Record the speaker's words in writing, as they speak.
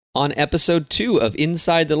On episode 2 of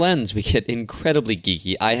Inside the Lens, we get incredibly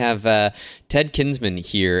geeky. I have Ted Kinsman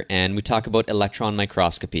here, and we talk about electron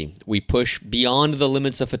microscopy. We push beyond the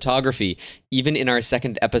limits of photography, even in our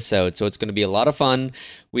second episode, so it's going to be a lot of fun.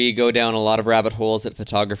 We go down a lot of rabbit holes that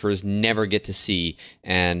photographers never get to see.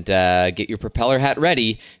 And get your propeller hat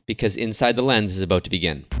ready, because Inside the Lens is about to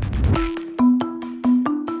begin.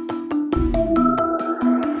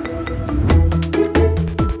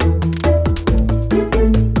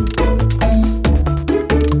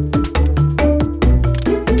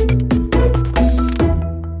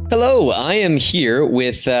 I am here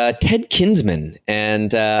with Ted Kinsman,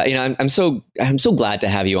 and I'm so glad to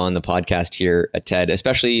have you on the podcast here, Ted.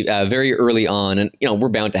 Especially very early on, and we're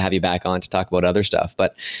bound to have you back on to talk about other stuff.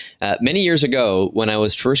 But many years ago, when I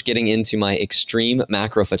was first getting into my extreme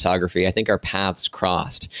macro photography, I think our paths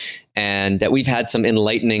crossed. And that we've had some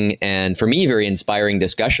enlightening and, for me, very inspiring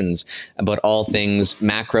discussions about all things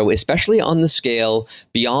macro, especially on the scale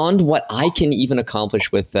beyond what I can even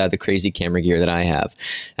accomplish with the crazy camera gear that I have.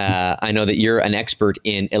 I know that you're an expert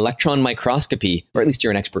in electron microscopy, or at least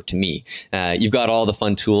you're an expert to me. You've got all the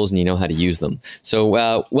fun tools and you know how to use them.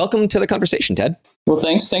 So welcome to the conversation, Ted. Well,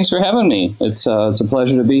 thanks for having me. It's a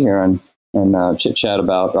pleasure to be here and chit-chat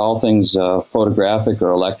about all things photographic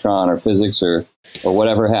or electron or physics or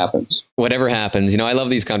whatever happens. Whatever happens. I love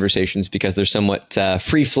these conversations because they're somewhat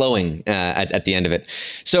free-flowing at the end of it.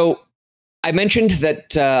 So I mentioned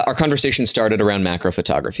that our conversation started around macro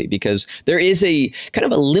photography because there is a kind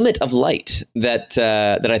of a limit of light that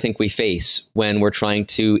I think we face when we're trying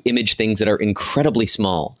to image things that are incredibly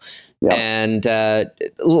small. Yeah. And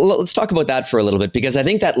let's talk about that for a little bit, because I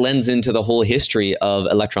think that lends into the whole history of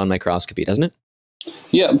electron microscopy, doesn't it?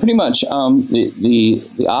 Yeah, pretty much.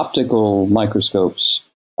 The optical microscopes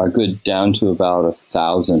are good down to about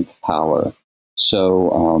 1,000th power.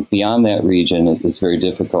 So beyond that region, it's very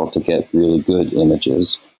difficult to get really good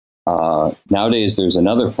images. Nowadays, there's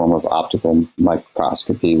another form of optical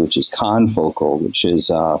microscopy, which is confocal, which is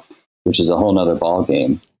a whole nother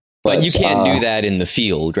ballgame. But you can't do that in the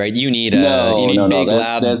field, right? You need big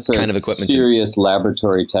lab that's kind of equipment. That's a serious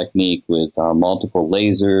laboratory technique with multiple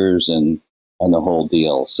lasers and the whole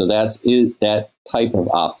deal. So that type of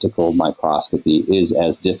optical microscopy is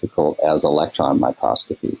as difficult as electron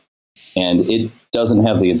microscopy. And it doesn't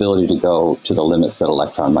have the ability to go to the limits that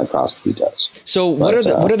electron microscopy does. So what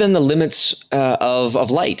are then the limits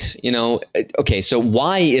of light? Okay, so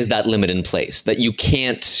why is that limit in place that you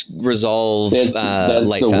can't resolve that's light the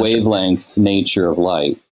faster? Wavelength nature of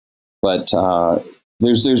light. But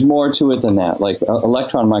there's more to it than that. Like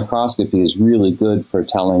electron microscopy is really good for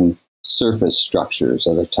telling surface structures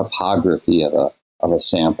or the topography of a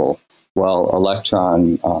sample.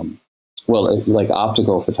 Well, like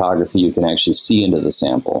optical photography, you can actually see into the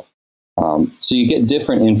sample. So you get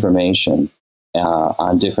different information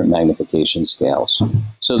on different magnification scales.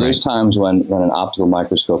 So there's times when an optical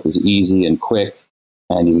microscope is easy and quick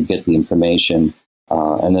and you get the information.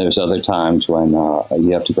 And there's other times when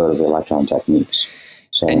you have to go to the electron techniques.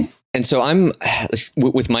 And so I'm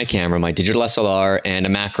with my camera, my digital SLR and a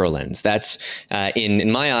macro lens. That's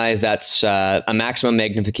in my eyes, that's a maximum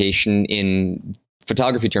magnification. In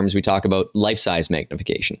photography terms, we talk about life-size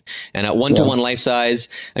magnification. And at 1-to-1 life-size,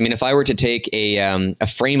 I mean, if I were to take a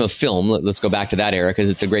frame of film, let's go back to that era because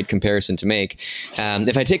it's a great comparison to make.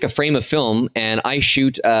 If I take a frame of film and I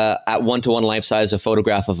shoot at 1-to-1 life-size a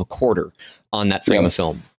photograph of a quarter on that frame of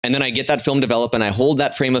film, and then I get that film developed and I hold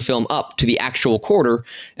that frame of film up to the actual quarter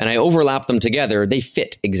and I overlap them together, they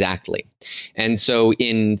fit exactly. And so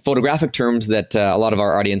in photographic terms that a lot of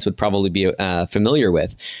our audience would probably be familiar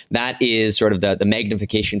with, that is sort of the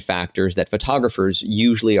magnification factors that photographers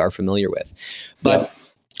usually are familiar with. But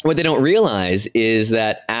what they don't realize is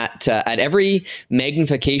that at every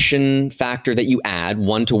magnification factor that you add,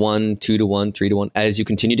 1-to-1, 2-to-1, 3-to-1, as you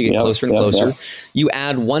continue to get closer and closer, you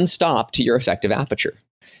add one stop to your effective aperture.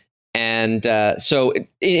 And so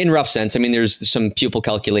in rough sense, I mean, there's some pupil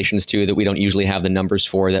calculations too that we don't usually have the numbers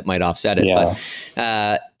for that might offset it. Yeah.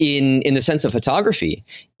 But in the sense of photography,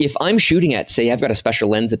 if I'm shooting at, say, I've got a special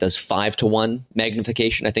lens that does 5-to-1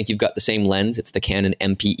 magnification. I think you've got the same lens. It's the Canon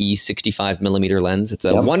MPE 65 millimeter lens. It's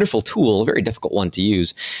a wonderful tool, a very difficult one to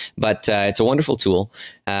use, but it's a wonderful tool.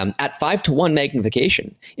 At 5-to-1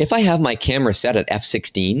 magnification, if I have my camera set at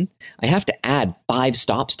f16, I have to add 5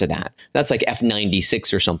 stops to that. That's like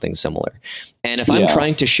f96 or something similar. And if I'm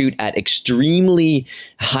trying to shoot at extremely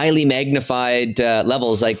highly magnified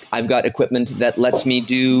levels, like I've got equipment that lets me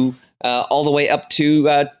do all the way up to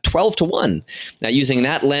 12-to-1. Now, using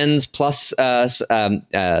that lens plus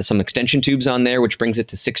some extension tubes on there, which brings it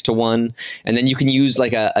to 6-to-1. And then you can use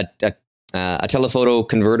like a a telephoto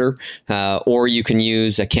converter, or you can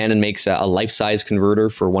use Canon makes a life-size converter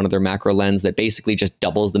for one of their macro lens that basically just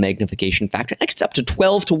doubles the magnification factor. It's up to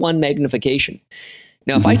 12-to-1 magnification.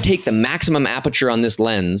 Now, if I take the maximum aperture on this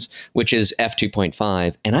lens, which is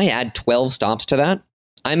f2.5, and I add 12 stops to that,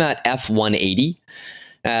 I'm at f180.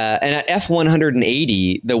 And at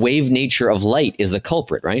f180, the wave nature of light is the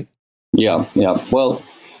culprit, right? Yeah. Well,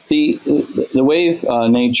 the wave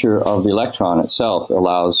nature of the electron itself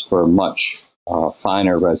allows for much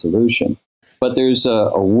finer resolution. But there's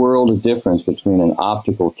a world of difference between an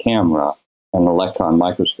optical camera and an electron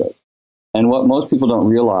microscope. And what most people don't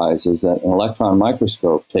realize is that an electron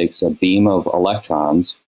microscope takes a beam of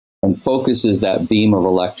electrons and focuses that beam of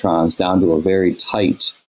electrons down to a very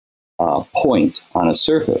tight point on a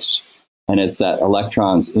surface. And it's that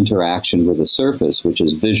electron's interaction with the surface, which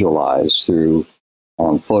is visualized through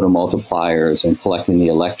photomultipliers and collecting the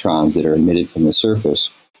electrons that are emitted from the surface.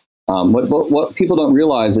 What people don't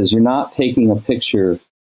realize is you're not taking a picture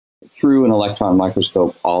through an electron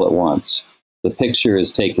microscope all at once. The picture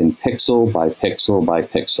is taken pixel by pixel by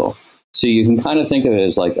pixel. So you can kind of think of it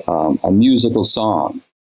as like a musical song.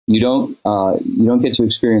 You don't get to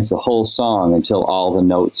experience the whole song until all the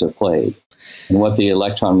notes are played. And what the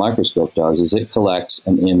electron microscope does is it collects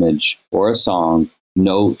an image or a song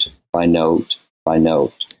note by note by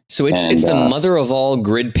note. So it's the mother of all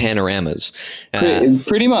grid panoramas.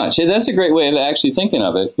 Pretty much. That's a great way of actually thinking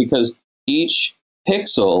of it, because each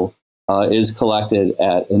pixel is collected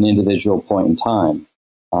at an individual point in time.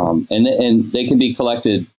 And they can be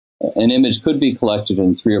collected, an image could be collected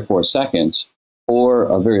in 3 or 4 seconds, or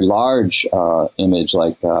a very large image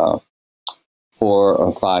like 4,000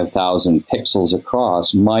 or 5,000 pixels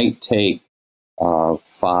across might take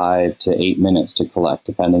 5 to 8 minutes to collect,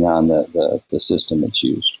 depending on the system that's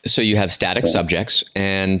used. So you have static subjects,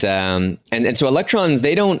 and so electrons,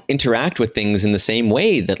 they don't interact with things in the same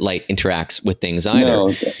way that light interacts with things either.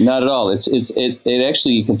 No, not at all. It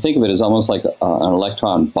actually, you can think of it as almost like an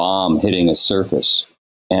electron bomb hitting a surface,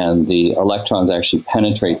 and the electrons actually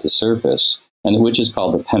penetrate the surface, and which is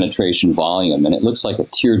called the penetration volume, and it looks like a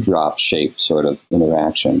teardrop shaped sort of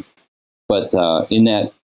interaction. But in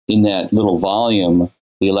that little volume,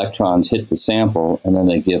 the electrons hit the sample, and then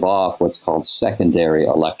they give off what's called secondary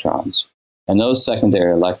electrons. And those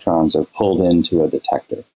secondary electrons are pulled into a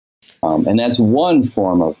detector. And that's one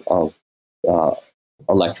form of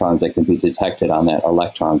electrons that can be detected on that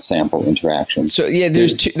electron sample interaction. So yeah,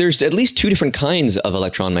 there's at least 2 different kinds of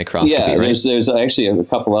electron microscopy, right? There's actually a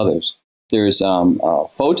couple others. There's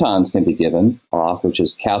photons can be given off, which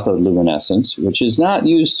is cathode luminescence, which is not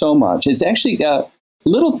used so much. It's actually got a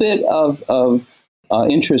little bit of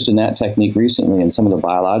interest in that technique recently in some of the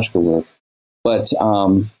biological work. But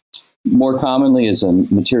more commonly is in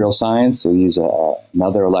material science. They use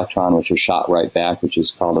another electron, which is shot right back, which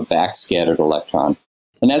is called a backscattered electron.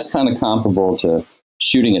 And that's kind of comparable to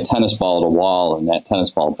shooting a tennis ball at a wall, and that tennis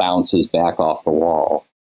ball bounces back off the wall.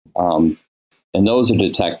 And those are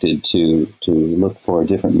detected to look for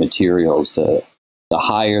different materials. The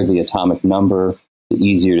higher the atomic number, the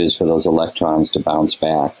easier it is for those electrons to bounce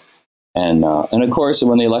back. And of course,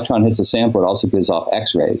 when the electron hits a sample, it also gives off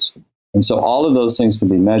X-rays. And so all of those things can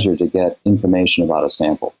be measured to get information about a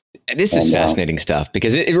sample. This is fascinating stuff,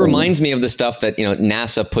 because it reminds me of the stuff that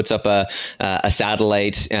NASA puts up a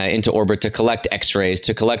satellite into orbit to collect X-rays,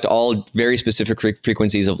 to collect all very specific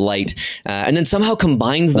frequencies of light, and then somehow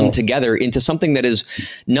combines them together into something that is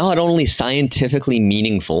not only scientifically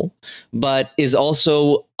meaningful, but is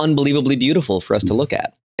also unbelievably beautiful for us to look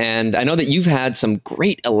at. And I know that you've had some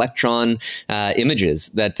great electron images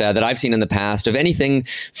that I've seen in the past of anything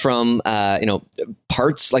from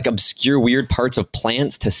parts, like obscure weird parts of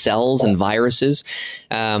plants, to cells and viruses.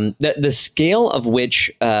 The scale of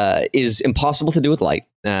which is impossible to do with light.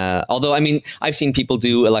 Although, I mean, I've seen people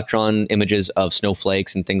do electron images of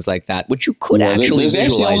snowflakes and things like that, which you could actually visualize. There's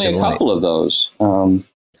actually only a couple of those.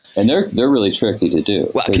 And they're really tricky to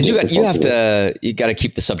do. Well, because you got to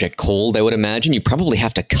keep the subject cold, I would imagine. You probably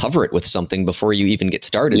have to cover it with something before you even get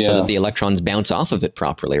started, so that the electrons bounce off of it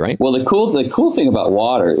properly, right? Well, the cool thing about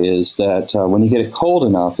water is that when you get it cold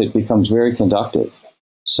enough, it becomes very conductive.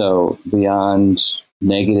 So beyond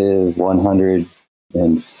negative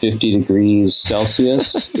 150 degrees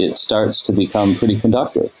Celsius, it starts to become pretty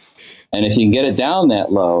conductive. And if you can get it down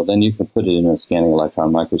that low, then you can put it in a scanning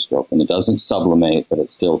electron microscope, and it doesn't sublimate, but it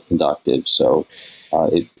still is conductive. So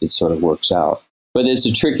it sort of works out. But that's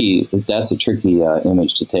a tricky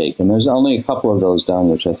image to take. And there's only a couple of those done,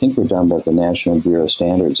 which I think were done by the National Bureau of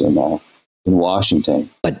Standards in in Washington.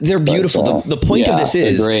 But they're beautiful. The point of this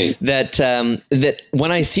is that that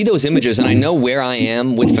when I see those images and I know where I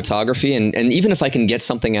am with photography, and even if I can get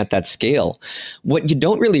something at that scale, what you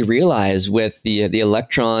don't really realize with the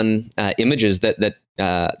electron images that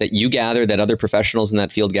you gather, that other professionals in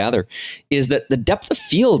that field gather, is that the depth of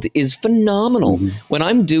field is phenomenal. Mm-hmm. When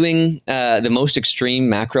I'm doing the most extreme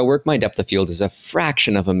macro work, my depth of field is a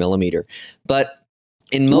fraction of a millimeter. But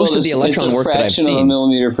in most of the electron work that I've seen, it's a fraction of a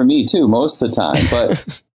millimeter for me too, most of the time. But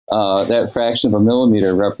that fraction of a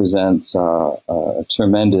millimeter represents a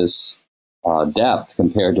tremendous depth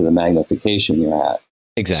compared to the magnification you're at.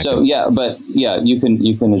 Exactly. So you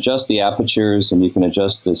can adjust the apertures and you can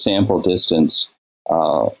adjust the sample distance.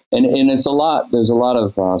 And it's there's a lot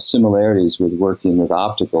of similarities with working with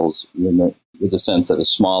opticals with the sense that a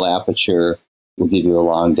small aperture will give you a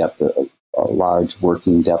large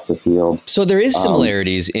working depth of field. So there is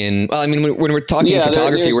similarities when we're talking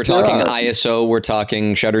photography, we're talking ISO, we're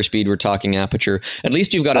talking shutter speed, we're talking aperture. At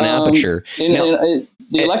least you've got an aperture. The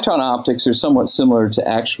electron optics are somewhat similar to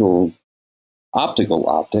actual optical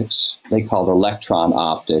optics. They call it electron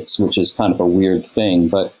optics, which is kind of a weird thing,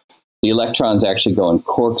 but the electrons actually go in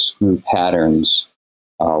corkscrew patterns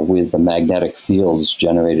with the magnetic fields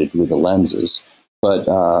generated with the lenses. But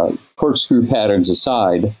corkscrew patterns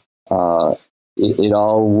aside, it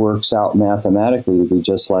all works out mathematically to be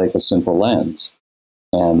just like a simple lens.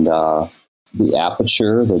 And the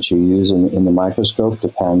aperture that you use in the microscope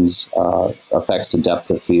affects the depth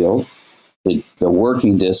of field. The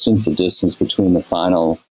working distance, the distance between the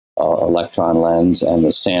final electron lens and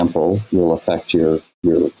the sample, will affect your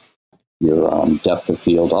depth of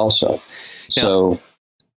field also.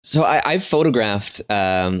 So I've photographed,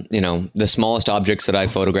 the smallest objects that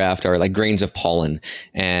I've photographed are like grains of pollen,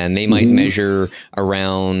 and they might measure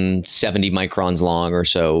around 70 microns long or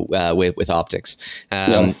so with optics.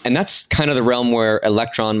 And that's kind of the realm where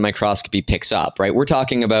electron microscopy picks up, right? We're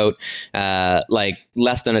talking about like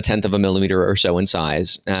less than 1/10 of a millimeter or so in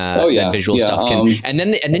size. That visual stuff can, and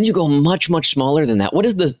then you go much, much smaller than that. What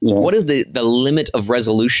is the limit of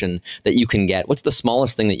resolution that you can get? What's the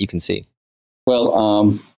smallest thing that you can see?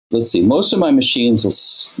 Well, let's see. Most of my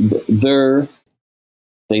machines, their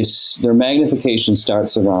magnification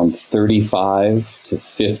starts around 35 to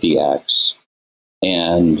 50x,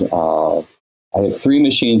 and I have 3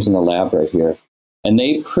 machines in the lab right here, and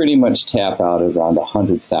they pretty much tap out at around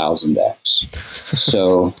 100,000x.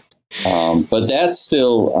 So, but that's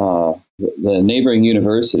still the neighboring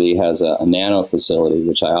university has a nano facility,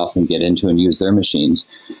 which I often get into and use their machines.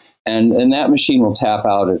 And that machine will tap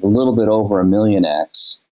out at a little bit over 1 million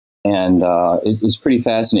x. And it's pretty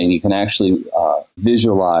fascinating. You can actually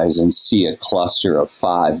visualize and see a cluster of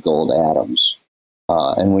 5 gold atoms.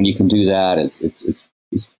 And when you can do that, it's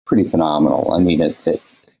pretty phenomenal. I mean,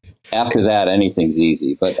 after that, anything's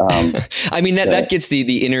easy. But I mean, that gets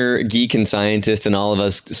the inner geek and scientist and all of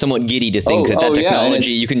us somewhat giddy to think that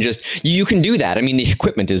technology, you can do that. I mean, the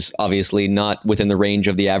equipment is obviously not within the range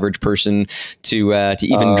of the average person to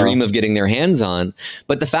even dream of getting their hands on.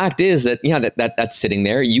 But the fact is that that's sitting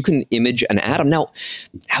there. You can image an atom. Now,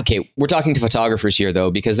 okay, we're talking to photographers here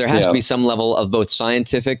though, because there has to be some level of both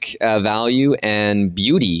scientific value and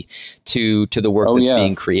beauty to the work that's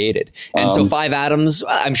being created. And so 5 atoms,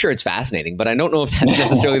 I'm sure it's fascinating, but I don't know if that's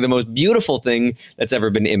necessarily the most beautiful thing that's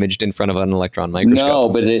ever been imaged in front of an electron microscope. No,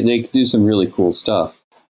 but they do some really cool stuff.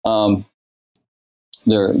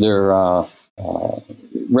 They're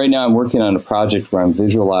right now I'm working on a project where I'm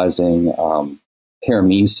visualizing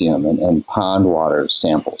paramecium and pond water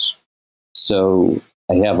samples. So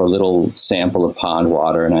I have a little sample of pond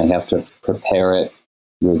water, and I have to prepare it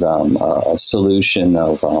with a solution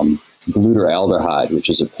of glutaraldehyde,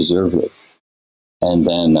 which is a preservative. And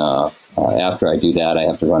then after I do that, I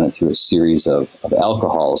have to run it through a series of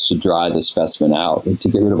alcohols to dry the specimen out to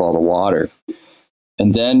get rid of all the water.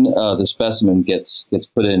 And then the specimen gets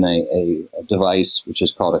put in a device which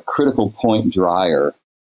is called a critical point dryer,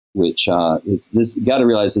 which is this. You got to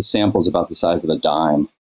realize this sample is about the size of a dime,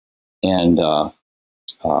 and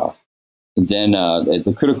then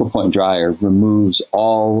the critical point dryer removes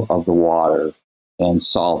all of the water and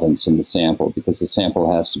solvents in the sample, because the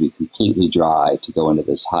sample has to be completely dry to go into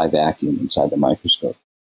this high vacuum inside the microscope.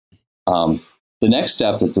 The next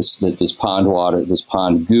step that this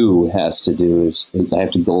pond goo has to do is I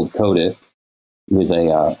have to gold coat it with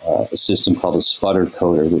a system called a sputter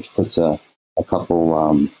coater, which puts a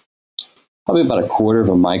couple, probably about 1/4 of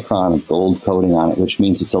a micron of gold coating on it, which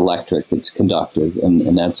means it's electric, it's conductive,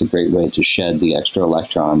 and that's a great way to shed the extra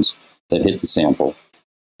electrons that hit the sample.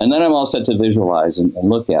 And then I'm all set to visualize and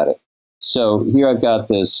look at it. So here I've got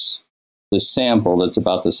this this sample that's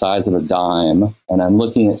about the size of a dime, and I'm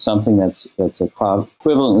looking at something that's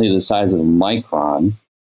equivalently the size of a micron.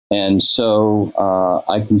 And so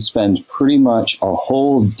I can spend pretty much a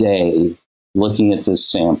whole day looking at this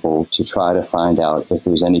sample to try to find out if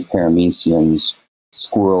there's any parameciums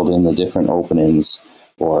squirreled in the different openings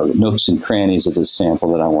or nooks and crannies of this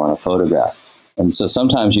sample that I want to photograph. And so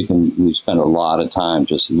sometimes you spend a lot of time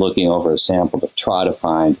just looking over a sample to try to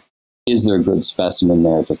find, is there a good specimen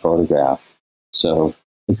there to photograph? So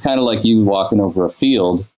it's kind of like you walking over a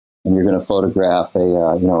field and you're going to photograph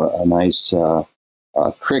a nice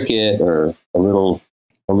cricket or a little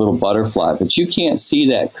butterfly, but you can't see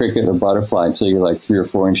that cricket or butterfly until you're like 3 or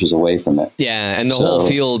 4 inches away from it. Yeah, and the whole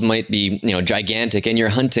field might be, gigantic, and you're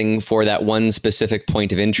hunting for that one specific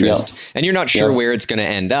point of interest, and you're not sure where it's going to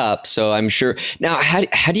end up. So I'm sure. Now,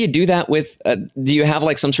 how do you do that with? Do you have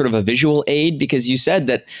like some sort of a visual aid? Because you said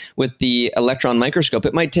that with the electron microscope,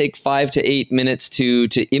 it might take 5 to 8 minutes to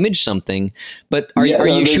image something. But are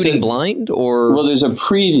you shooting blind or? Well, there's a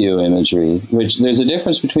preview imagery, which there's a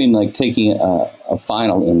difference between like taking a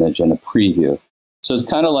final image and a preview. So it's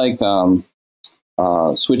kind of like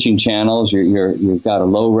switching channels. You've got a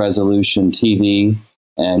low resolution TV,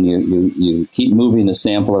 and you keep moving the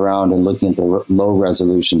sample around and looking at the low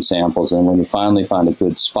resolution samples. And when you finally find a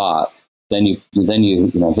good spot, then you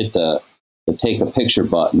hit the take a picture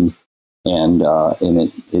button, and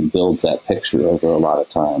it builds that picture over a lot of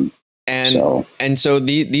time. And so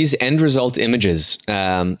these end result images,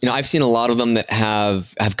 I've seen a lot of them that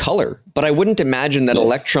have color, but I wouldn't imagine that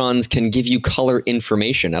electrons can give you color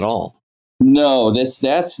information at all. No, this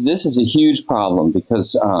is a huge problem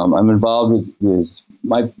because I'm involved with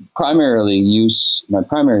my primary use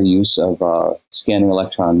of scanning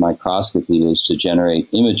electron microscopy is to generate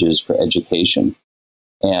images for education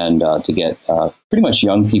and to get pretty much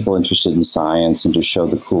young people interested in science and just show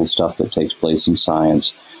the cool stuff that takes place in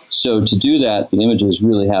science. So to do that, the images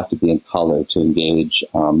really have to be in color to engage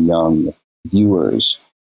young viewers.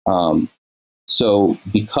 So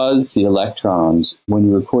because the electrons, when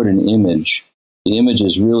you record an image, the image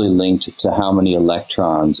is really linked to how many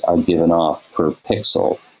electrons are given off per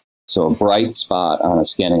pixel. So a bright spot on a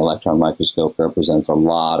scanning electron microscope represents a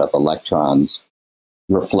lot of electrons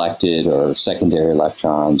reflected or secondary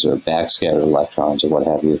electrons or backscattered electrons or what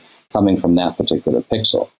have you coming from that particular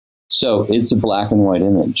pixel. So it's a black and white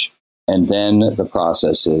image. And then the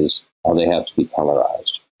process is they have to be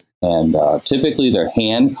colorized. And typically they're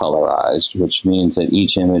hand colorized, which means that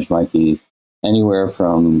each image might be anywhere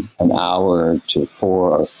from an hour to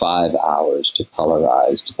 4 or 5 hours to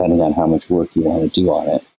colorize, depending on how much work you want to do on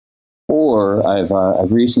it. Or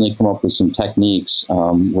I've recently come up with some techniques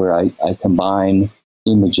where I combine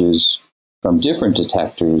images from different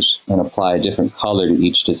detectors and apply a different color to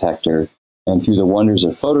each detector. And through the wonders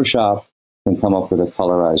of Photoshop, can come up with a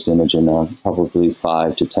colorized image in probably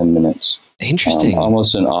 5 to 10 minutes. Interesting.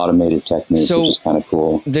 Almost an automated technique, which is kind of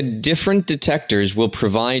cool. The different detectors will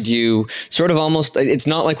provide you sort of almost, it's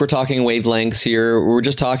not like we're talking wavelengths here. We're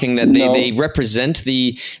just talking that they represent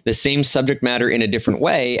the same subject matter in a different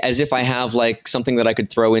way, as if I have like something that I could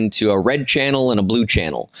throw into a red channel and a blue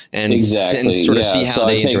channel and sort of see how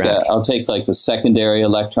they interact. I'll take like the secondary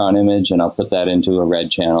electron image and I'll put that into a red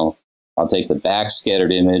channel. I'll take the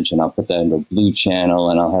backscattered image and I'll put that into a blue channel,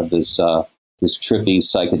 and I'll have this trippy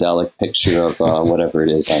psychedelic picture of whatever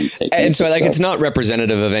it is I'm taking. And so it's not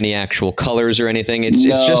representative of any actual colors or anything. It's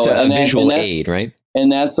just a visual aid, right?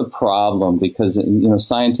 And that's a problem because,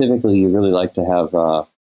 scientifically you really like to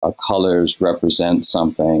have colors represent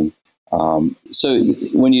something. So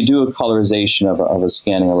when you do a colorization of a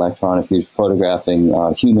scanning electron, if you're photographing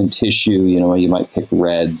human tissue, you might pick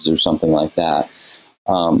reds or something like that.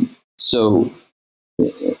 So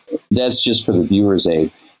that's just for the viewer's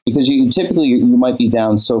aid, because you might be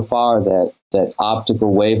down so far that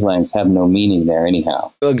optical wavelengths have no meaning there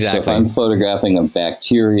anyhow. Exactly. So if I'm photographing a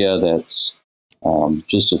bacteria that's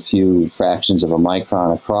just a few fractions of a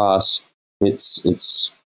micron across, it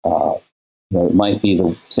might be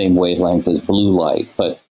the same wavelength as blue light,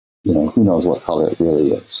 but who knows what color it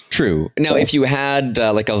really is. True. Now, if you had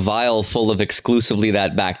like a vial full of exclusively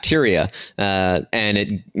that bacteria and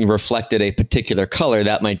it reflected a particular color,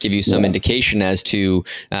 that might give you some indication as to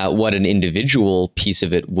what an individual piece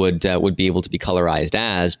of it would be able to be colorized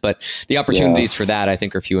as. But the opportunities for that, I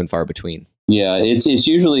think, are few and far between. Yeah, it's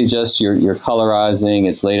usually just you're colorizing.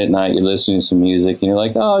 It's late at night. You're listening to some music, and you're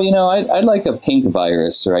like, I'd like a pink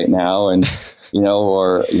virus right now, and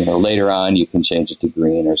or later on you can change it to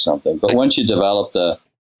green or something. But once you develop the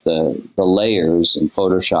the layers in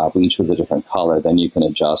Photoshop, each with a different color, then you can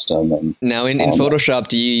adjust them. And now in Photoshop,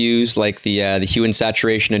 do you use like the hue and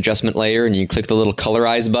saturation adjustment layer, and you click the little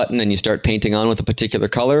colorize button and you start painting on with a particular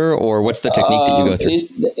color, or what's the technique that you go through?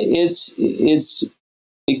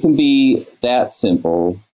 It can be that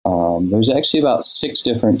simple. There's actually about 6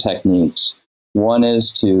 different techniques. One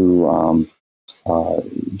is to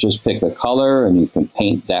just pick a color, and you can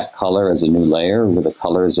paint that color as a new layer with a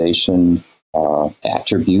colorization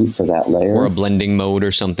attribute for that layer, or a blending mode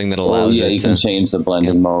or something that allows you can change the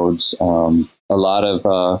blending modes. A lot of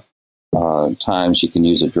times you can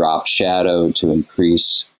use a drop shadow to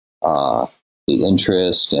increase the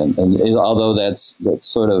interest, and although that's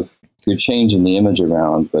sort of, you're changing the image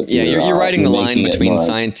around, but you're writing the line between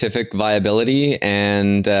scientific viability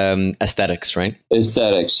and aesthetics, right?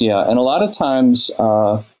 Aesthetics, yeah. And a lot of times,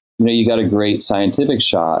 you got a great scientific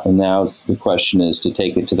shot, and now the question is to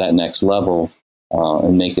take it to that next level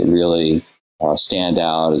and make it really stand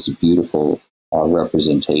out as a beautiful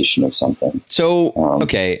representation of something. So,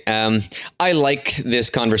 I like this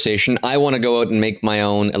conversation. I want to go out and make my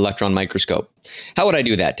own electron microscope. How would I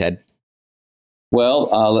do that, Ted? Well,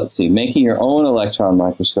 let's see. Making your own electron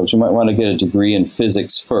microscopes, you might want to get a degree in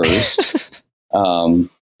physics first, and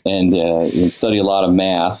study a lot of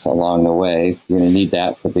math along the way. You're going to need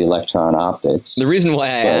that for the electron optics. The reason why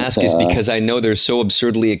I ask is because I know they're so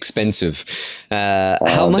absurdly expensive.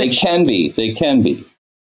 How much? They can be.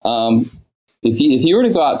 If you were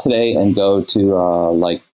to go out today and go to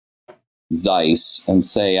like Zeiss and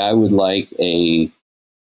say, I would like a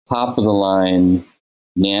top of the line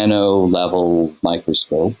nano level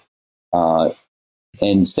microscope,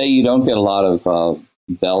 and say you don't get a lot of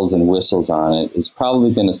bells and whistles on it, it's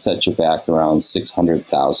probably going to set you back around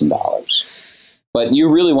 $600,000. But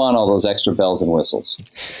you really want all those extra bells and whistles,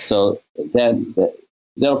 so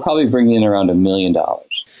that'll probably bring you in around $1 million.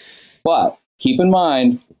 But keep in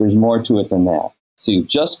mind, there's more to it than that. So you've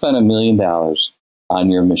just spent $1 million on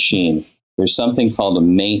your machine. There's something called a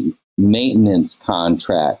maintenance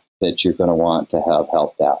contract that you're going to want to have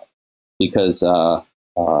helped out, because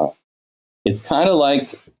it's kind of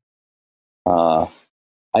like,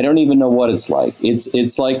 I don't even know what it's like.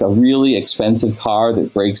 It's like a really expensive car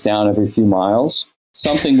that breaks down every few miles.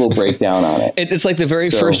 Something will break down on it. It's like the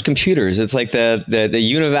very first computers. It's like the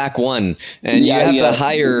UNIVAC 1, and you have to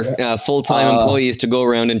hire full-time employees to go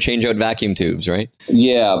around and change out vacuum tubes, right?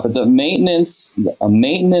 Yeah, but a maintenance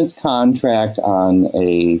contract on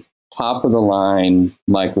a top-of-the-line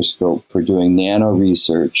microscope for doing nano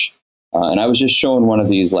research, and I was just showing one of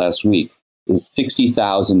these last week, is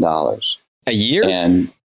 $60,000 a year.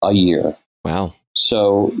 And a year. Wow.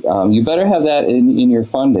 So you better have that in your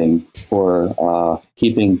funding for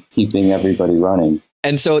keeping everybody running.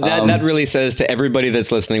 And so that really says to everybody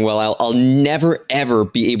that's listening, well, I'll never, ever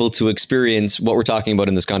be able to experience what we're talking about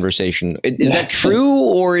in this conversation. Is that true,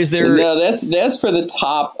 or is there... No, that's for the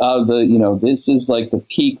top of the, this is like the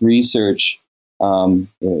peak research.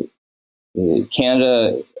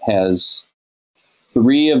 Canada has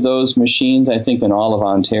 3 of those machines, I think, in all of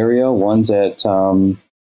Ontario. One's at,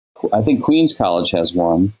 I think Queen's College has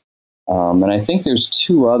one. And I think there's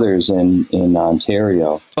 2 others in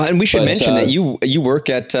Ontario. Oh, and we should mention that you work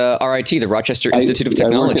at RIT, the Rochester Institute of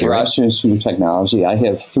Technology, I work at right? Rochester Institute of Technology. I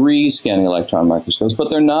have 3 scanning electron microscopes, but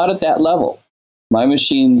they're not at that level. My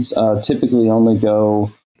machines typically only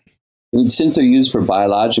go, since they're used for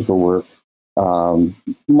biological work,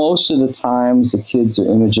 most of the times the kids are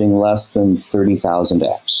imaging less than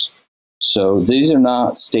 30,000x. So these are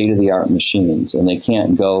not state-of-the-art machines, and they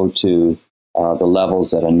can't go to the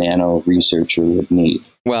levels that a nano researcher would need.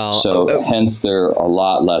 Well, so hence they're a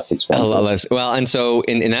lot less expensive. A lot less. Well, and so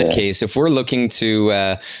in that case, if we're looking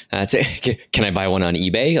to can I buy one on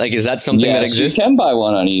eBay? Like, is that something that exists? Yes, you can buy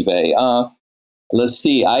one on eBay. Let's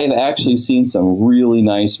see. I have actually seen some really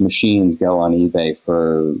nice machines go on eBay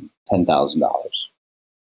for $10,000.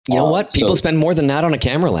 You know what? People spend more than that on a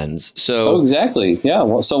camera lens. So exactly. Yeah.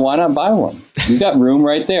 Well, so why not buy one? You got room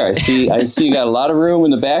right there. I see you got a lot of room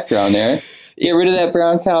in the background there. Get rid of that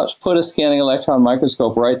brown couch, put a scanning electron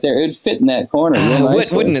microscope right there. It'd fit in that corner real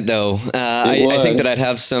nicely. Wouldn't it, though? I think that I'd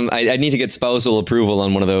have some... I'd need to get spousal approval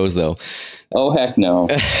on one of those, though. Oh, heck no.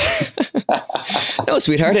 No,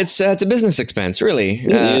 sweetheart, it's a business expense, really.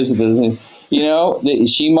 It is a business.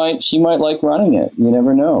 She might like running it. You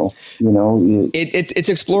never know. It's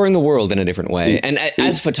exploring the world in a different way. And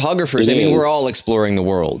as photographers, we're all exploring the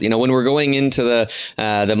world. When we're going into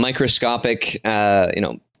the microscopic,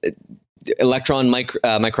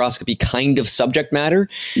 microscopy kind of subject matter,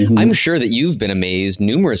 Mm-hmm. I'm sure that you've been amazed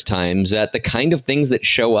numerous times at the kind of things that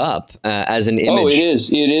show up as an image. Oh, it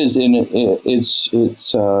is, and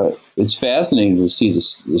it's fascinating to see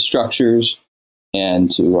the structures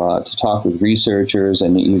and to talk with researchers,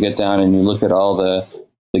 and you get down and you look at all the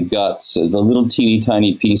guts, the little teeny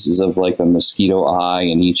tiny pieces of like a mosquito eye,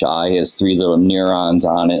 and each eye has 3 little neurons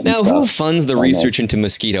on it. And now, stuff. who funds the research into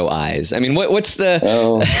mosquito eyes? I mean, what's the?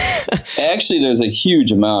 Oh, actually, there's a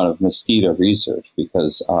huge amount of mosquito research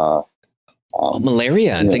because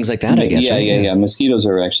malaria and things like that. I guess. Yeah. Mosquitoes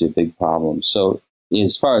are actually a big problem. So,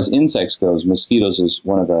 as far as insects goes, mosquitoes is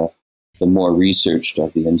one of the more researched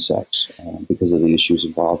of the insects because of the issues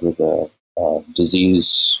involved with the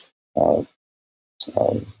disease.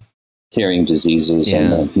 Carrying diseases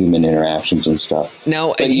and human interactions and stuff.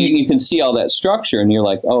 Now, but you can see all that structure, and you're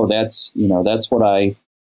like, oh, that's what I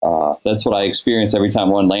experience every time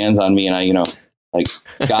one lands on me, and I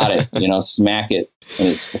got it, smack it, and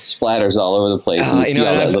it splatters all over the place.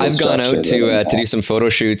 I've gone out to do some photo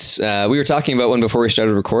shoots. We were talking about one before we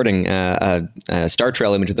started recording, a star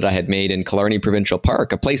trail image that I had made in Killarney Provincial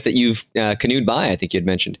Park, a place that you've canoed by, I think you had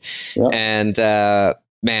mentioned, and.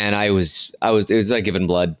 Man, it was like giving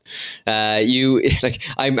blood.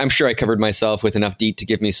 I'm sure I covered myself with enough DEET to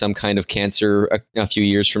give me some kind of cancer a few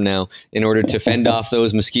years from now in order to fend off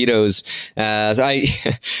those mosquitoes.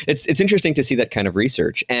 It's interesting to see that kind of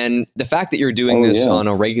research, and the fact that you're doing this on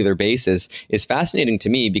a regular basis is fascinating to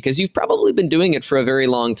me because you've probably been doing it for a very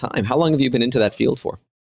long time. How long have you been into that field for?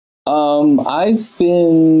 I've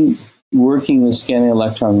been working with scanning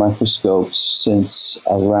electron microscopes since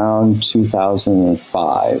around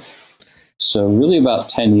 2005. So really about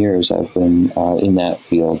 10 years I've been in that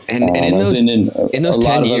field. And in those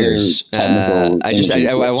 10 years,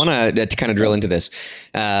 I want to kind of drill into this.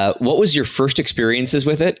 What was your first experiences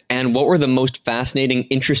with it? And what were the most fascinating,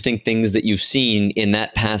 interesting things that you've seen in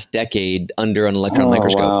that past decade under an electron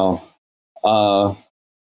microscope? Wow.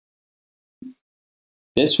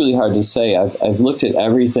 It's really hard to say. I've looked at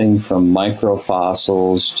everything from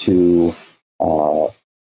microfossils to,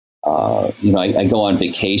 I go on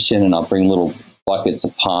vacation and I'll bring little buckets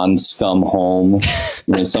of pond scum home.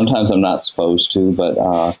 Sometimes I'm not supposed to, but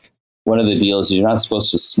one of the deals is you're not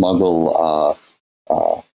supposed to smuggle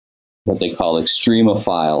what they call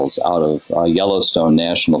extremophiles out of Yellowstone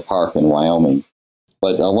National Park in Wyoming.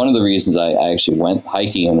 But one of the reasons I actually went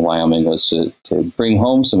hiking in Wyoming was to bring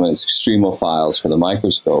home some of its extremophiles for the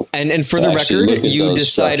microscope. And for the record, you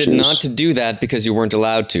decided not to do that because you weren't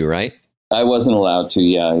allowed to, right? I wasn't allowed to,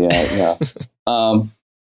 yeah.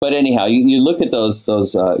 But anyhow, you look at those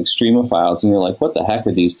extremophiles and you're like, what the heck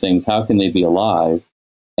are these things? How can they be alive?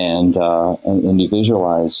 And you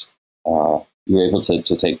visualize, you're able to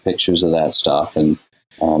take pictures of that stuff and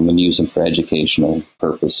use them for educational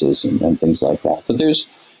purposes and things like that. But there's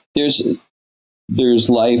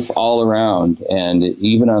life all around, and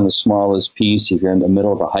even on the smallest piece, if you're in the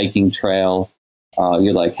middle of a hiking trail,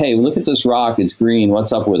 you're like, hey, look at this rock, it's green,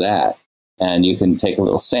 what's up with that? And you can take a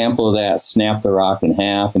little sample of that, snap the rock in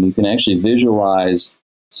half, and you can actually visualize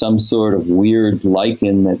some sort of weird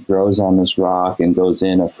lichen that grows on this rock and goes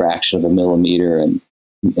in a fraction of a millimeter and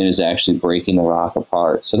is actually breaking the rock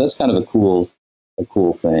apart. So that's kind of a cool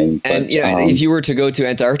thing. And but, if you were to go to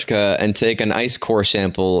Antarctica and take an ice core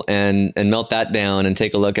sample and melt that down and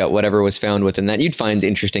take a look at whatever was found within that, you'd find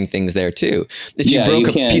interesting things there too. If you broke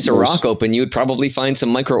a piece of rock open, you would probably find some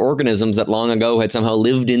microorganisms that long ago had somehow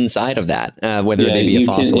lived inside of that, whether they be a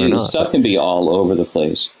fossil or not. Stuff can be all over the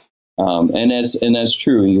place. And that's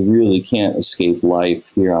true. You really can't escape life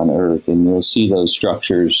here on Earth, and you'll see those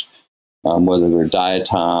structures, whether they're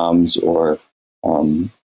diatoms or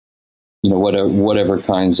whatever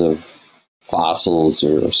kinds of fossils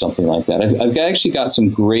or something like that. I've actually got some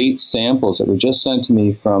great samples that were just sent to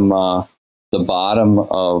me from the bottom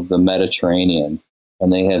of the Mediterranean,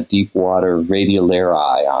 and they have deep water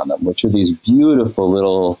radiolari on them, which are these beautiful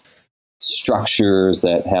little structures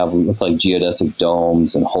that look like geodesic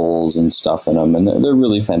domes and holes and stuff in them, and they're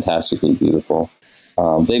really fantastically beautiful.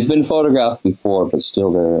 They've been photographed before, but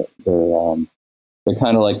still they're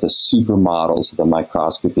kind of like the supermodels of the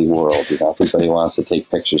microscopy world. Everybody wants to take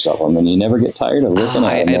pictures of them, and you never get tired of looking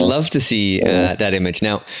at them. I'd love to see that image.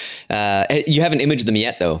 Now, you haven't imaged them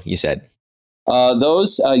yet, though, you said.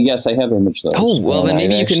 Yes, I have imaged those. Oh, well, then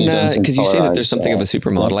maybe you can, because you say that there's something of a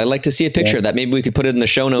supermodel. I'd like to see a picture of that. Maybe we could put it in the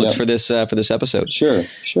show notes for this episode. Sure.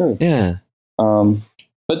 Yeah.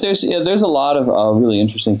 But there's a lot of really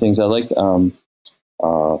interesting things. I like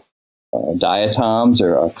diatoms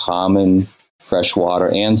are a common freshwater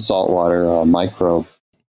and saltwater microbe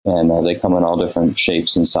And they come in all different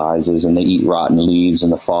shapes and sizes, and they eat rotten leaves in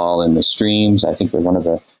the fall in the streams. I think they're one of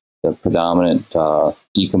the predominant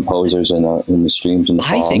decomposers in the streams in the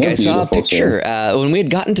fall. I think I saw a picture when we had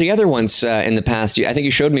gotten together once in the past. I think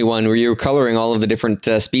you showed me one where you were coloring all of the different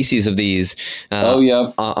species of these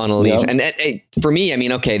on a leaf. Yep. And for me, I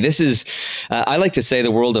mean, okay, this is, I like to say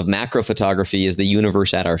the world of macro photography is the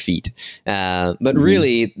universe at our feet. But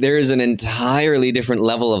really, there is an entirely different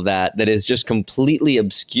level of that is just completely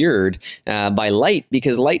obscured by light,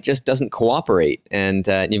 because light just doesn't cooperate. And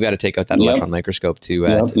you've got to take out that electron microscope to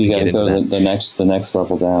get into that. The next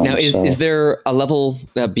level down. Now, is there a level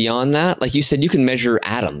beyond that? Like you said, you can measure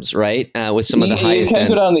atoms, right? With some of the highest. You can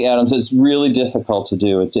go down the atoms. It's really difficult to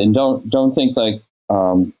do it, and don't think like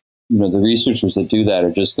the researchers that do that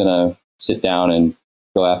are just going to sit down and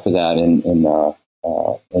go after that in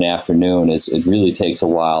an afternoon. It really takes a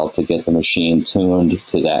while to get the machine tuned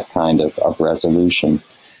to that kind of resolution.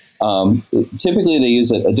 Typically, they use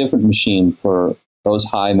a different machine for those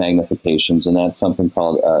high magnifications, and that's something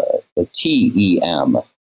called a TEM,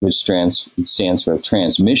 which stands for a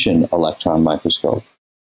transmission electron microscope.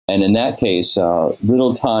 And in that case,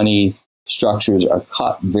 little tiny structures are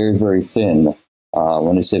cut very, very thin.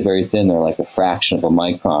 When I say very thin, they're like a fraction of a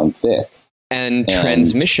micron thick. And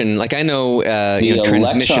transmission, like I know,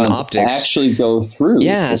 transmission optics actually go through.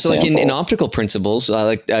 Yeah, so sample. like in optical principles,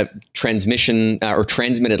 transmission or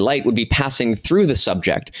transmitted light would be passing through the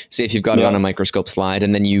subject. Say if you've got it on a microscope slide,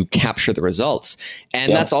 and then you capture the results,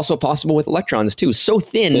 and that's also possible with electrons too. So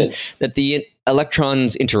thin that the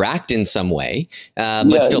electrons interact in some way,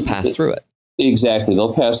 but still pass through it. Exactly,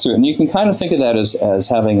 they'll pass through, and you can kind of think of that as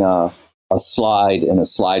having a slide in a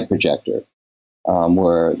slide projector.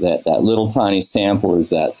 Where that little tiny sample is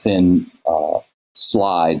that thin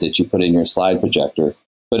slide that you put in your slide projector.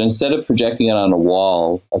 But instead of projecting it on a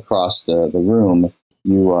wall across the room,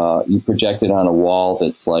 you project it on a wall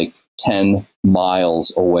that's like 10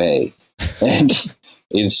 miles away. And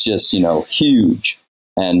it's just, huge.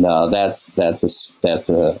 And that's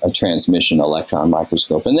a transmission electron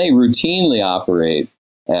microscope. And they routinely operate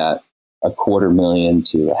at 250,000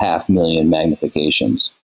 to 500,000 magnifications.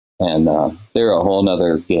 And they're a whole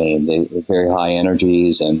other game. They're very high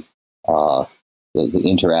energies, and the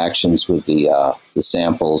interactions with the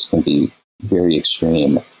samples can be very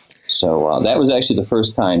extreme. So that was actually the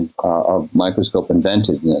first kind of microscope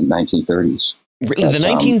invented in the 1930s. In the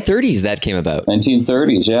 1930s, that came about.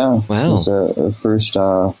 1930s, yeah. Wow. It was the first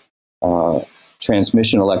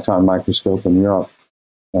transmission electron microscope in Europe,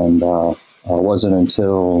 and it wasn't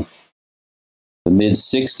until the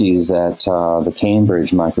mid-'60s that the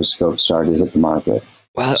Cambridge microscope started to hit the market.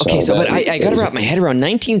 Wow. Okay. But I got to wrap my head around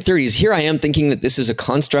 1930s. Here I am thinking that this is a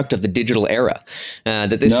construct of the digital era,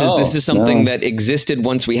 that this is something that existed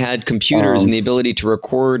once we had computers and the ability to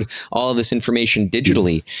record all of this information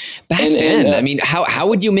digitally. Back then, I mean, how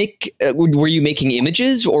would you make? Were you making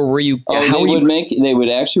images, or were you? They would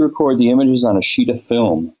actually record the images on a sheet of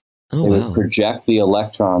film. Oh, they would project the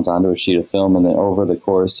electrons onto a sheet of film, and then over the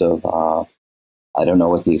course of I don't know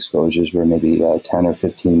what the exposures were, maybe 10 or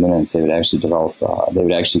 15 minutes, they would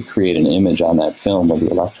actually create an image on that film of the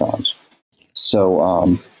electrons.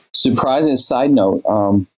 So, surprising side note,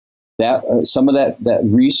 that some of that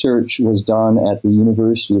research was done at the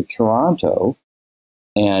University of Toronto,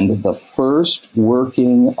 and the first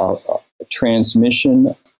working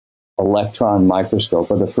transmission electron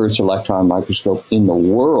microscope, or the first electron microscope in the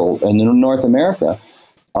world, and in North America,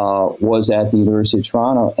 was at the University of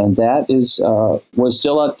Toronto, and that was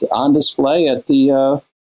still on display at the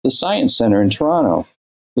Science Center in Toronto.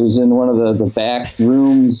 It was in one of the back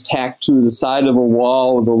rooms, tacked to the side of a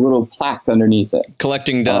wall with a little plaque underneath it.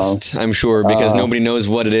 Collecting dust, I'm sure, because nobody knows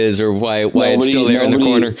what it is or why it's still there in the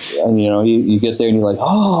corner. And you get there and you're like,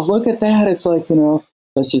 oh, look at that! It's like,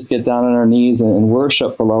 let's just get down on our knees and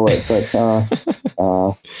worship below it. But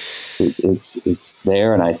it's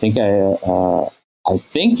there, and I think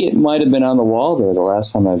it might have been on the wall there the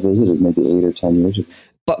last time I visited, maybe 8 or 10 years ago.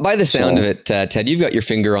 But by the sound of it, Ted, you've got your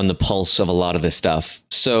finger on the pulse of a lot of this stuff.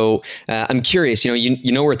 So I'm curious,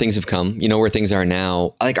 you know where things have come, you know where things are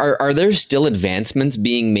now. Like, are there still advancements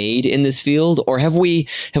being made in this field, or have we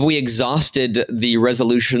exhausted the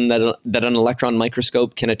resolution that an electron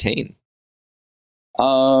microscope can attain?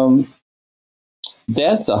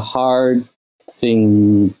 That's a hard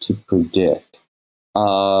thing to predict.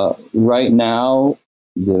 Right now,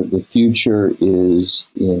 the future is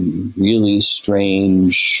in really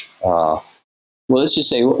strange. Let's just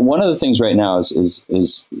say one of the things right now is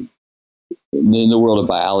in the world of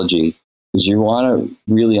biology is you want to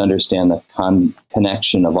really understand the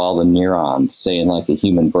connection of all the neurons, say in like a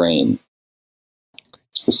human brain.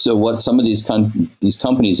 So what some of these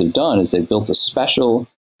companies have done is they've built a special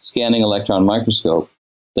scanning electron microscope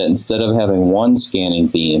that instead of having one scanning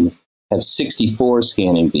beam, have 64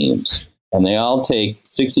 scanning beams. And they all take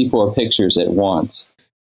 64 pictures at once.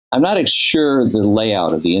 I'm not sure the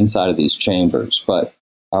layout of the inside of these chambers, but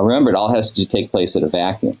remember, it all has to take place at a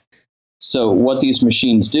vacuum. So what these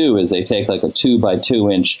machines do is they take like a 2 by 2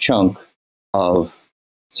 inch chunk of,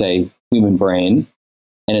 say, human brain,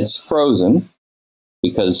 and it's frozen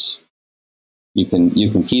because you can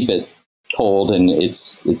keep it cold and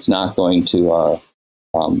it's not going to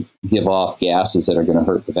give off gases that are going to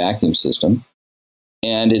hurt the vacuum system.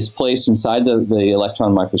 And it's placed inside the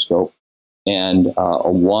electron microscope, and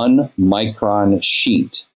a 1 micron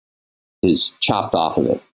sheet is chopped off of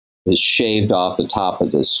it, is shaved off the top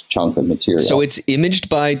of this chunk of material. So it's imaged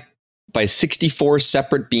by 64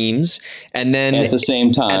 separate beams, and then at the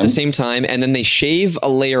same time, and then they shave a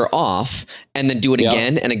layer off, and then do it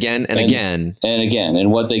again and again and again and again.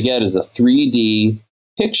 And what they get is a 3D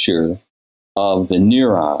picture of the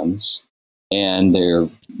neurons. And their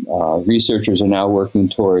researchers are now working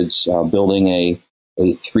towards building a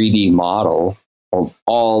 3D model of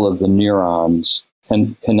all of the neurons,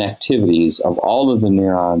 connectivities of all of the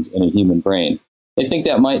neurons in a human brain. I think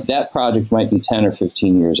that project might be 10 or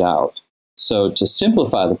 15 years out. So to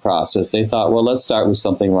simplify the process, they thought, well, let's start with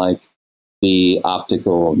something like the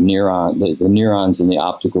optical neuron, the neurons in the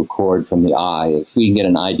optical cord from the eye. If we can get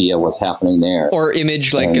an idea of what's happening there, or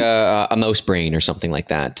image like a mouse brain or something like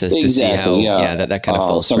that to see how that kind of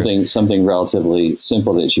falls something relatively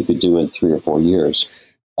simple that you could do in 3 or 4 years.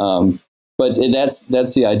 But that's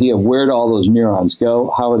the idea of where do all those neurons go?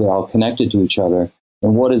 How are they all connected to each other?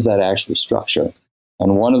 And what is that actual structure?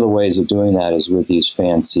 And one of the ways of doing that is with these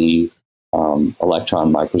fancy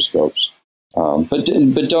electron microscopes. But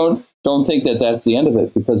don't think that that's the end of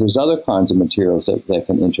it, because there's other kinds of materials that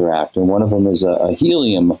can interact. And one of them is a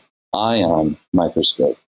helium ion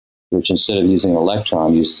microscope, which instead of using an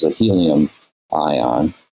electron uses a helium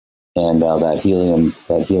ion. And that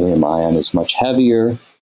helium ion is much heavier.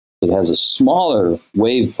 It has a smaller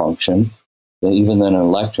wave function even than an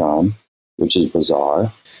electron, which is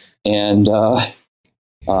bizarre. And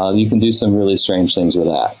you can do some really strange things with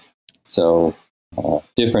that. So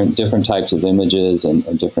different types of images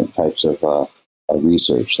and different types of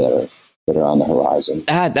research that are on the horizon.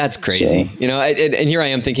 That's crazy. So, and here I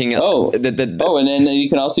am thinking. And then you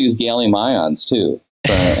can also use gallium ions too.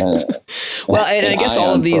 Well, and I guess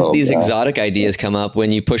all of these exotic ideas come up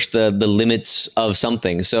when you push the limits of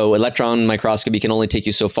something. So electron microscopy can only take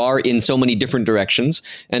you so far in so many different directions.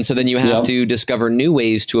 And so then you have to discover new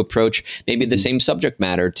ways to approach maybe the same subject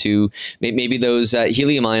matter. To maybe those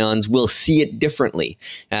helium ions will see it differently,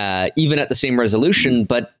 even at the same resolution,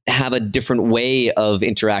 but have a different way of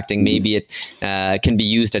interacting. Maybe it can be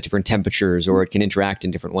used at different temperatures, or it can interact in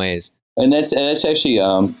different ways. And that's actually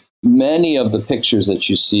many of the pictures that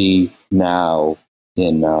you see now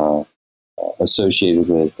in associated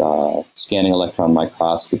with scanning electron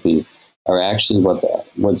microscopy are actually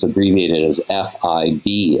what's abbreviated as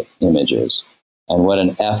FIB images. And what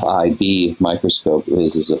an FIB microscope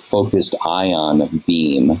is a focused ion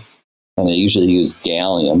beam. And they usually use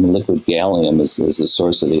gallium. Liquid gallium is the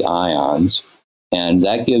source of the ions. And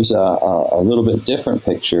that gives a little bit different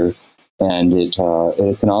picture. And it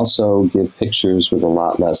can also give pictures with a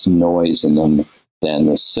lot less noise in them than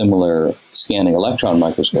the similar scanning electron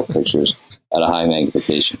microscope pictures at a high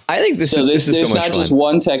magnification. I think this is so much fun. There's not just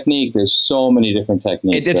one technique. There's so many different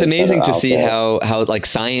techniques. It's amazing to see how like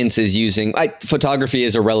science is using photography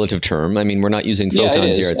is a relative term. I mean, we're not using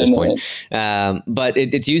photons here at this point, but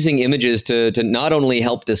it's using images to not only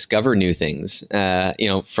help discover new things,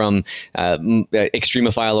 from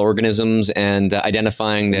extremophile organisms and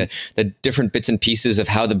identifying the different bits and pieces of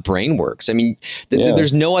how the brain works. I mean,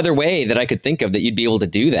 there's no other way that I could think of that you'd be able to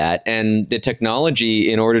do that. And the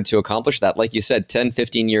technology in order to accomplish that, like you said, 10,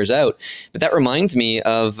 15 years out. But that reminds me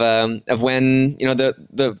of when,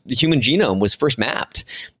 the human genome was first mapped,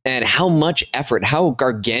 and how much effort, how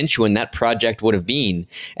gargantuan that project would have been.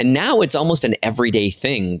 And now it's almost an everyday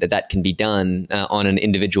thing that can be done on an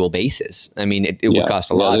individual basis. I mean, it would cost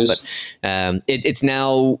a lot, but it's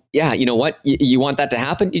now, you know what? You want that to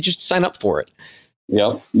happen? You just sign up for it.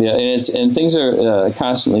 Yep. Yeah. And things are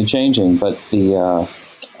constantly changing, but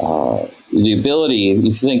the ability, if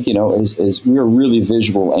you think, is we're really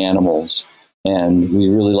visual animals, and we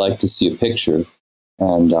really like to see a picture.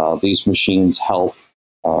 And these machines help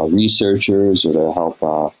researchers, or to help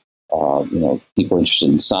people interested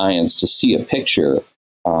in science to see a picture,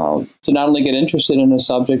 to not only get interested in a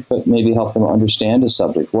subject, but maybe help them understand a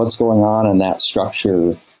subject. What's going on in that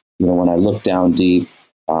structure? When I look down deep,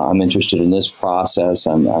 I'm interested in this process.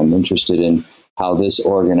 I'm interested in how this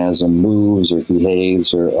organism moves or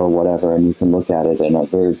behaves or whatever. And you can look at it in a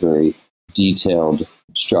very, very detailed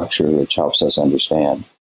structure, which helps us understand.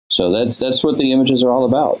 So that's what the images are all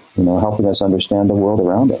about, helping us understand the world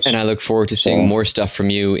around us. And I look forward to seeing more stuff from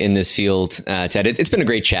you in this field, Ted. It's been a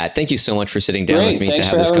great chat. Thank you so much for sitting down with me to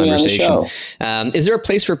have this conversation. Is there a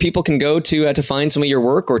place where people can go to find some of your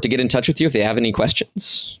work or to get in touch with you if they have any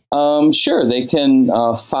questions? Sure. They can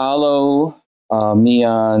follow me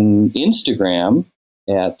on Instagram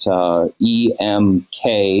at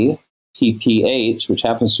EMKPPH, which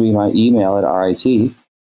happens to be my email at RIT.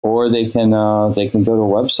 Or they can go to a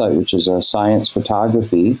website, which is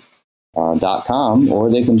sciencephotography.com, or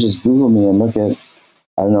they can just Google me and look at,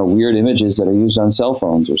 weird images that are used on cell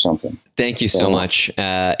phones or something. Thank you so much.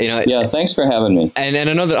 Thanks for having me. And I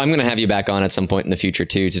know that I'm going to have you back on at some point in the future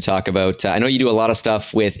too, to talk about, I know you do a lot of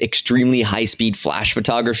stuff with extremely high speed flash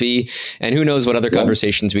photography, and who knows what other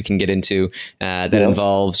conversations we can get into that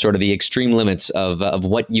involve sort of the extreme limits of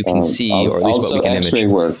what you can see, or at least what we can image. X-ray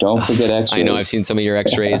work. Don't forget X-rays. I know I've seen some of your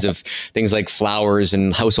X-rays of things like flowers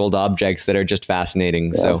and household objects that are just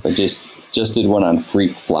fascinating. So I just did one on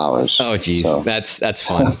freak flowers. Oh geez, so. That's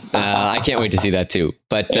fun. I can't wait to see that too.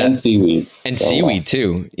 But and seaweeds seaweed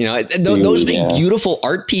too. Those make beautiful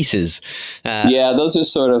art pieces. Those are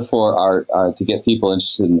sort of for art to get people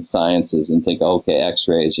interested in the sciences and think, okay,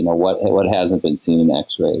 X-rays. What hasn't been seen in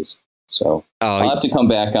X-rays. So I'll have to come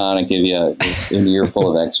back on and give you an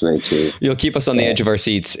earful of X-ray too. You'll keep us on the edge of our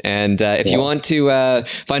seats. And if you want to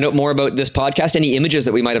find out more about this podcast, any images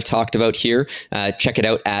that we might have talked about here, check it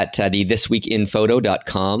out at the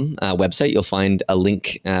thisweekinphoto.com website. You'll find a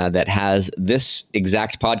link that has this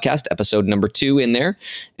exact podcast, episode number 2, in there.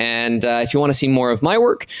 And if you want to see more of my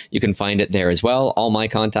work, you can find it there as well. All my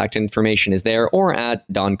contact information is there, or at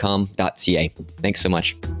doncom.ca. Thanks so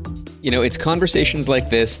much. It's conversations like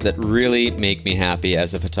this that really make me happy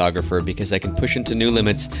as a photographer, because I can push into new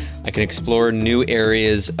limits. I can explore new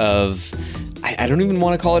areas of, I don't even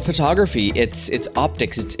want to call it photography. It's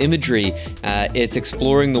optics, it's imagery, it's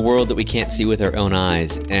exploring the world that we can't see with our own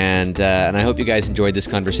eyes. And I hope you guys enjoyed this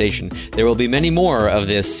conversation. There will be many more of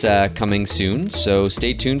this coming soon, so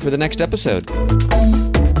stay tuned for the next episode.